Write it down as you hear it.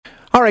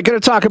All right, going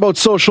to talk about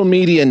social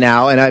media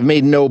now, and I've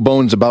made no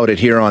bones about it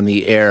here on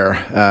the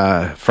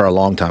air for a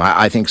long time.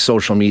 I think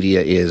social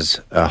media is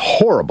a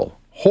horrible,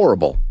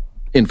 horrible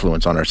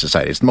influence on our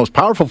society. It's the most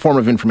powerful form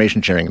of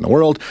information sharing in the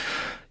world.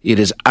 It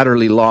is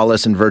utterly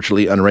lawless and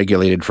virtually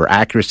unregulated for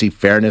accuracy,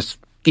 fairness,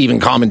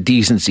 even common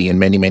decency in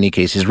many, many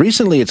cases.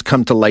 Recently, it's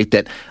come to light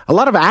that a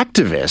lot of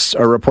activists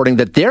are reporting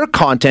that their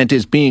content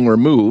is being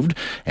removed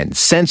and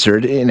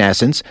censored, in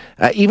essence,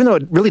 even though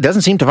it really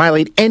doesn't seem to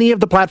violate any of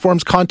the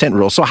platform's content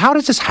rules. So how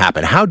does this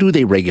happen? How do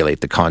they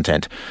regulate the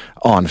content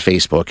on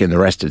Facebook and the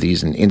rest of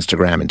these, and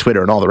Instagram and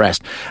Twitter and all the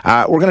rest?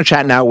 We're going to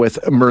chat now with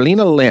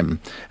Merlina Lim.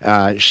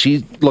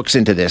 She looks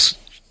into this.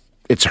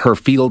 It's her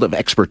field of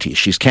expertise.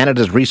 She's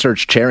Canada's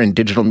Research Chair in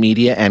Digital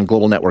Media and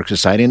Global Network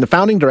Society and the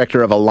founding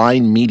director of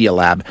Align Media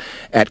Lab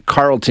at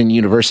Carleton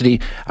University.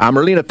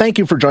 Merlina, thank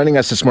you for joining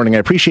us this morning. I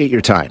appreciate your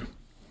time.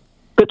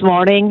 Good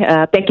morning.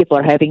 Thank you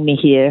for having me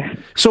here.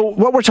 So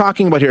what we're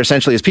talking about here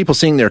essentially is people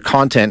seeing their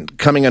content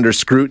coming under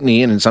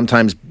scrutiny and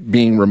sometimes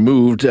being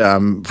removed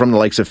from the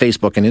likes of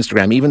Facebook and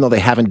Instagram, even though they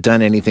haven't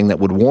done anything that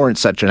would warrant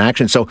such an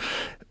action. So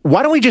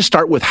why don't we just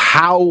start with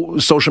how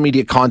social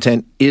media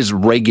content is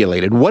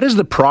regulated? What is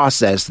the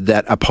process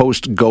that a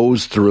post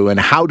goes through, and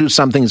how do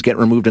some things get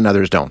removed and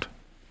others don't?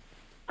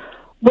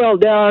 Well,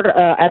 there are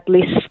at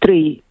least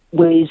three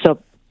ways of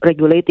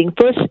regulating.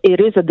 First, it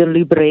is a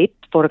deliberate.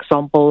 For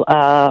example,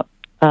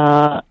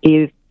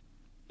 if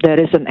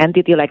there is an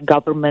entity like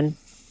government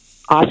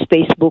asks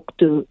Facebook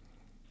to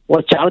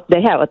watch out,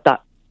 they have a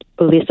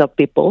list of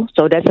people.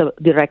 So that's a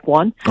direct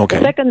one. Okay.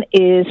 The second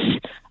is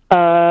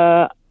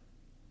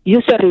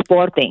user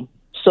reporting.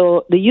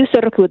 So the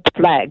user could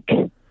flag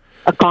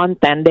a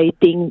content they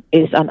think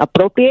is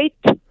inappropriate.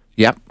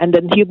 Yep. And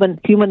then human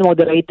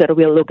moderator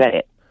will look at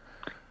it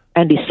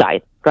and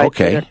decide, right,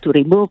 okay, whether to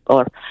remove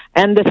or.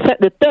 And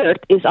the third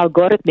is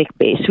algorithmic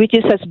based, which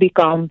has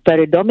become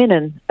very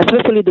dominant,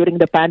 especially during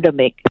the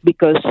pandemic,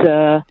 because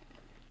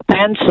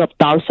tens of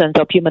thousands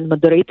of human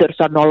moderators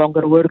are no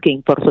longer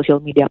working for social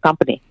media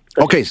company.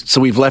 Okay,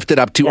 so we've left it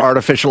up to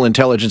artificial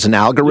intelligence and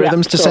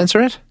algorithms to censor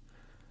it?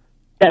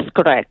 That's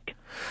correct.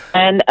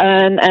 And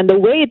the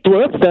way it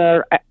works,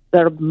 there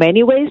are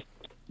many ways,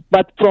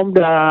 but from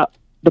the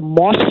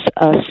most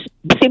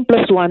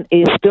simplest one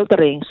is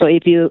filtering. So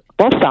if you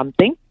post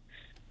something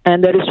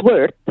and there is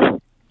words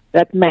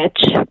that match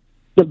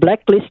the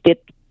blacklisted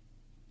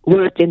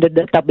words in the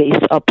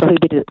database of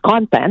prohibited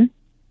content,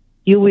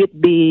 your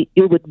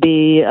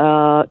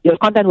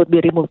content would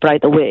be removed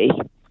right away.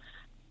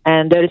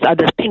 And there is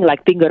other thing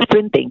like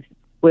fingerprinting,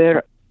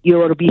 where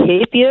your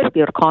behavior,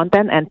 your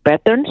content and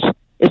patterns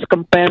is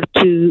compared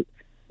to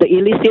the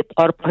illicit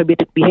or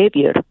prohibited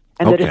behavior.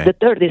 And there is the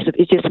third,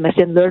 which is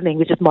machine learning,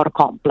 which is more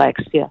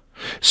complex, yeah.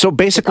 So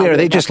basically, are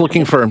they just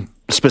looking for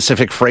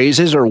specific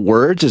phrases or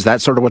words? Is that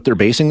sort of what they're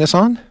basing this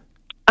on?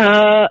 There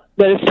are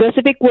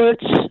specific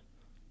words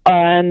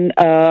and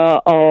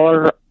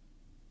or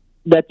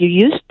that you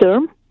use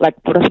term, like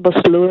for example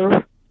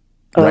slur,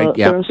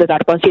 terms that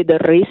are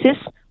considered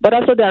racist, but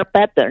also there are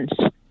patterns.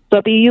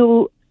 So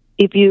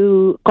if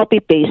you copy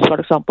paste, for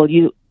example,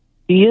 you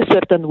use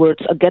certain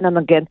words again and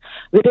again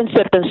within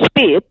certain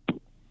speed,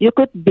 you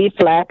could be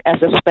flagged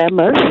as a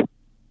spammer,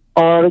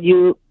 or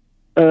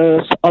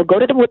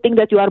algorithm would think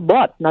that you are a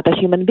bot, not a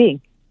human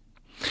being.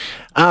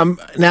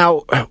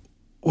 Now,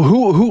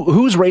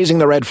 who's raising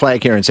the red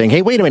flag here and saying,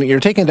 "Hey, wait a minute,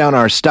 you're taking down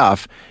our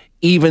stuff,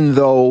 even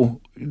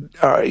though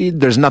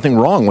there's nothing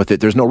wrong with it.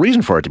 There's no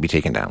reason for it to be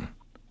taken down."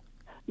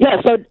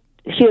 Yeah. So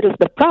here is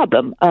the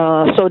problem.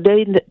 So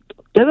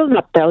they will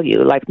not tell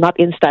you, like not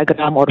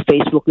Instagram or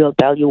Facebook will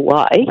tell you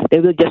why.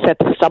 They will just have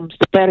some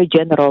very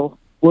general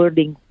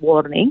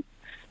warning,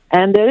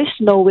 and there is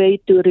no way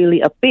to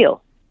really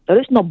appeal. There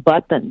is no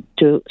button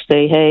to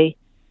say, hey,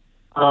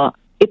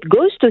 it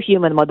goes to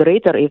human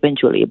moderator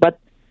eventually, but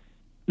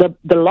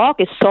the log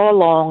is so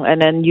long,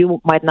 and then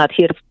you might not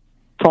hear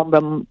from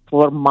them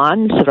for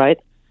months, right?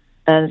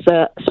 And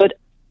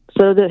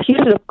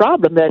here's the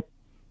problem, that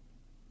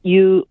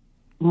you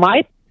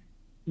might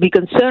be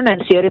concerned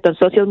and share it on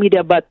social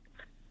media, but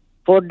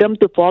for them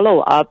to follow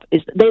up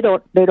is they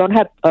don't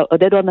have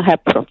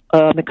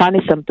a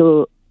mechanism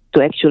to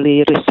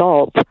actually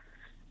resolve,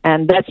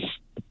 and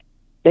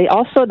they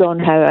also don't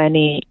have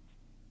any.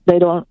 They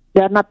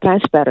are not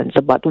transparent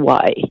about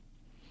why,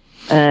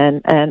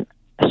 and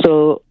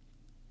so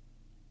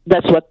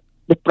that's what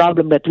the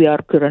problem that we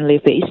are currently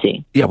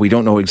facing. Yeah, we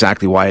don't know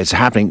exactly why it's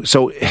happening.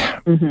 So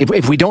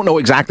if we don't know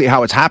exactly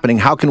how it's happening,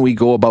 how can we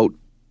go about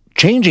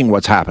changing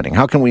what's happening?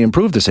 How can we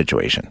improve the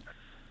situation?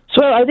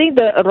 So I think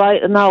that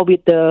right now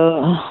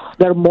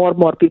there are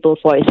more people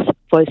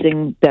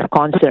voicing their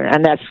concern,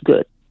 and that's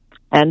good.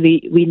 And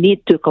we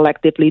need to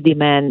collectively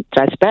demand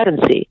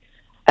transparency,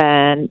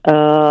 and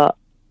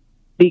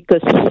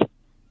because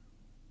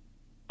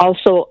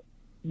also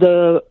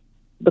the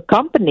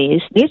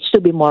companies needs to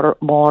be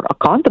more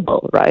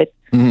accountable, right?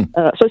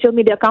 Social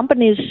media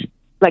companies,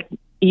 like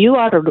you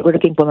are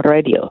working from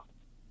radio,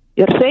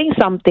 you're saying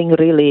something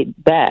really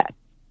bad,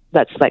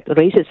 that's like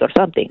racist or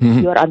something,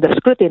 you are under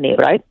scrutiny,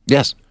 right?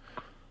 Yes.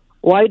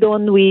 why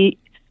don't we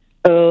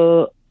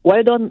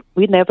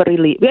never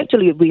really,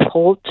 we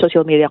hold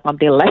social media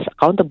company less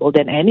accountable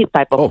than any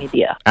type of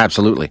media.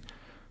 Absolutely.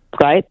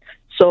 Right?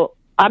 So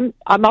I'm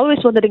always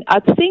wondering, I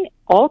think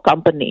all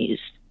companies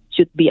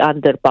should be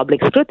under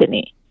public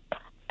scrutiny,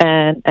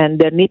 and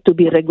there need to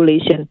be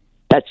regulation.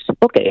 That's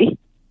okay,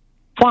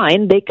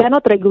 fine. They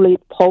cannot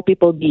regulate how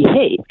people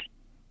behave,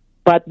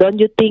 but don't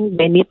you think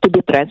they need to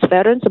be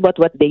transparent about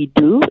what they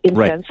do in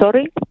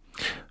censoring?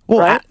 Well,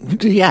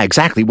 right? Yeah,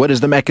 exactly. What is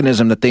the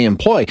mechanism that they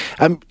employ?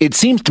 It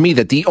seems to me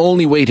that the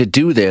only way to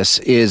do this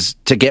is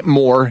to get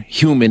more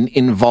human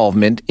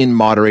involvement in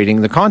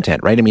moderating the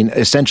content, right? I mean,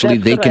 essentially,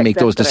 they can make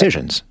those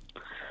decisions.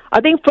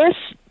 I think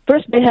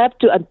first they have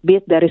to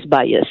admit there is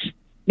bias,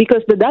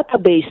 because the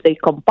database they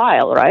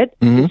compile, right,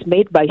 is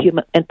made by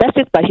human and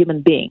tested by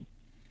human being.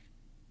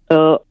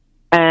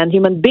 And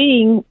human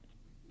being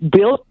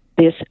built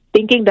this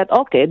thinking that,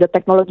 okay, the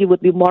technology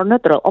would be more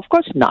neutral. Of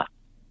course not.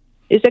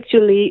 It's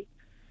actually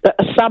the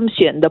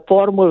assumption, the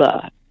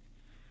formula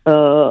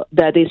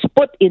that is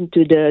put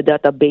into the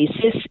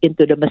databases,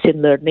 into the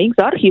machine learning,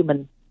 are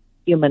human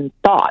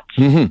thoughts.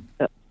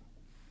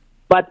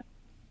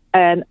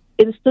 And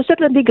to a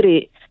certain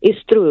degree,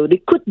 it's true. They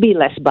could be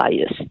less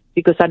biased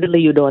because suddenly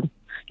you don't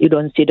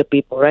see the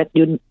people, right?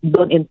 You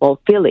don't involve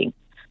feeling.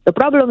 The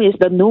problem is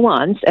the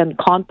nuance and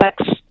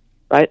context,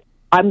 right?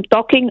 I'm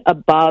talking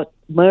about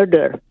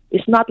murder.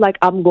 It's not like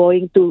I'm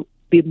going to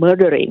be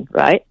murdering,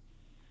 right?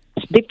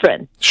 It's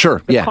different.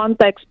 Sure. The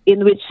context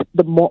in which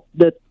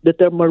the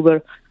term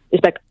murder is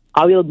like,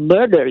 I will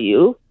murder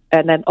you,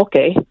 and then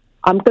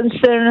I'm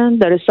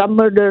concerned there is some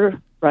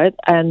murder, right,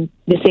 and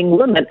missing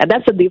women, and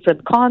that's a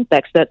different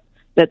context that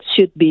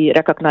should be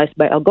recognized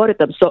by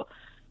algorithms. So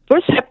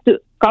first,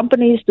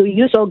 companies to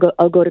use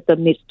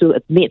algorithm needs to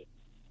admit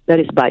there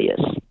is bias,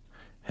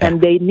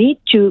 and they need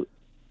to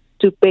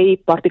pay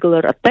particular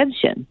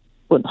attention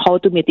on how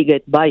to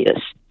mitigate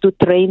bias, to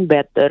train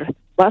better.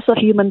 Plus, a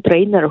human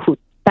trainer who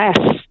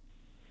tests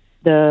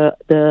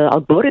the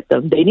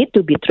algorithm, they need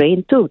to be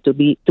trained too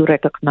to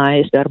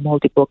recognize their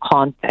multiple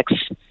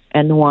contexts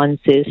and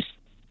nuances,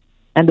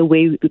 and the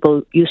way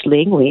people use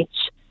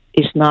language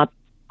is not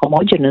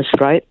homogeneous,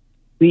 right?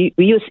 We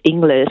use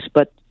English,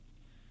 but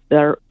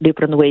there are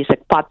different ways.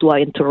 Like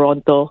Patwa in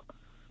Toronto,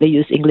 they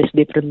use English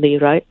differently,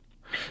 right?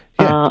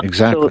 Yeah,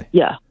 exactly.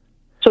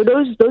 So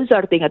those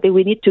are things I think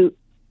we need to.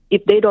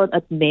 If they don't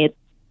admit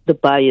the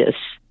bias,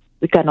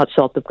 we cannot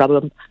solve the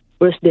problem.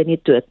 First, they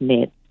need to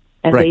admit,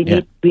 and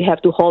we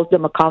have to hold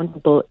them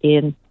accountable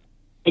in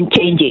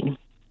changing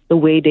the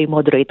way they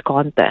moderate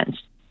contents,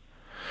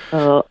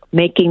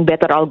 making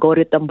better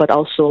algorithm, but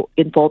also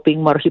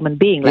involving more human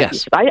beings.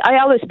 Yes. I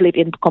always believe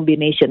in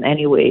combination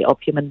anyway of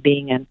human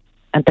being and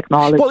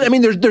technology. Well, I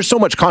mean, there's so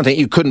much content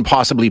you couldn't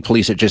possibly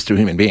police it just through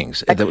human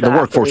beings. Exactly. The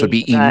workforce would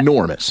be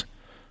enormous.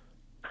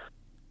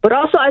 But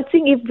also, I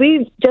think if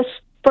we just,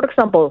 for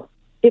example,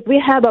 if we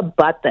have a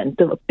button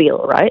to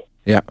appeal, right?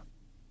 Yeah.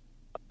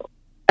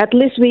 At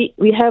least we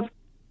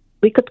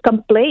could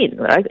complain,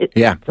 right?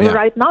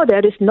 Right now,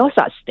 there is no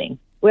such thing.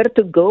 Where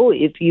to go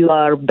if you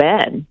are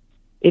banned,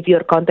 if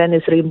your content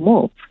is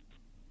removed?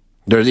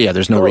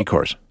 There's no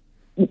recourse.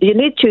 You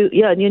need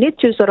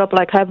to sort of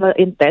like have an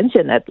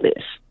intention at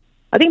least.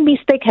 I think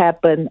mistake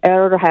happen,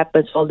 error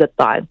happens all the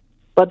time.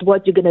 But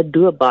what you're gonna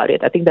do about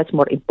it, I think that's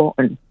more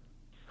important.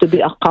 To be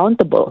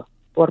accountable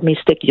for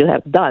mistake you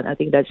have done. I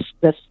think that's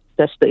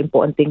the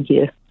important thing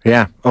here.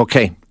 Yeah.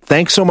 Okay.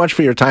 Thanks so much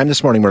for your time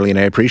this morning, Merlina.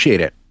 I appreciate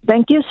it.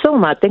 Thank you so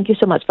much. Thank you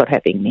so much for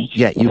having me.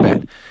 Yeah, you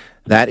bet.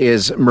 That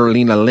is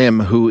Merlina Lim,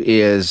 who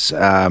is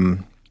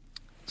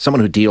someone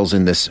who deals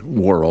in this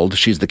world.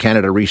 She's the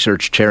Canada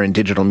Research Chair in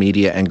Digital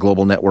Media and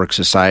Global Network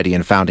Society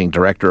and founding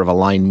director of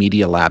Align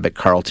Media Lab at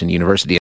Carleton University.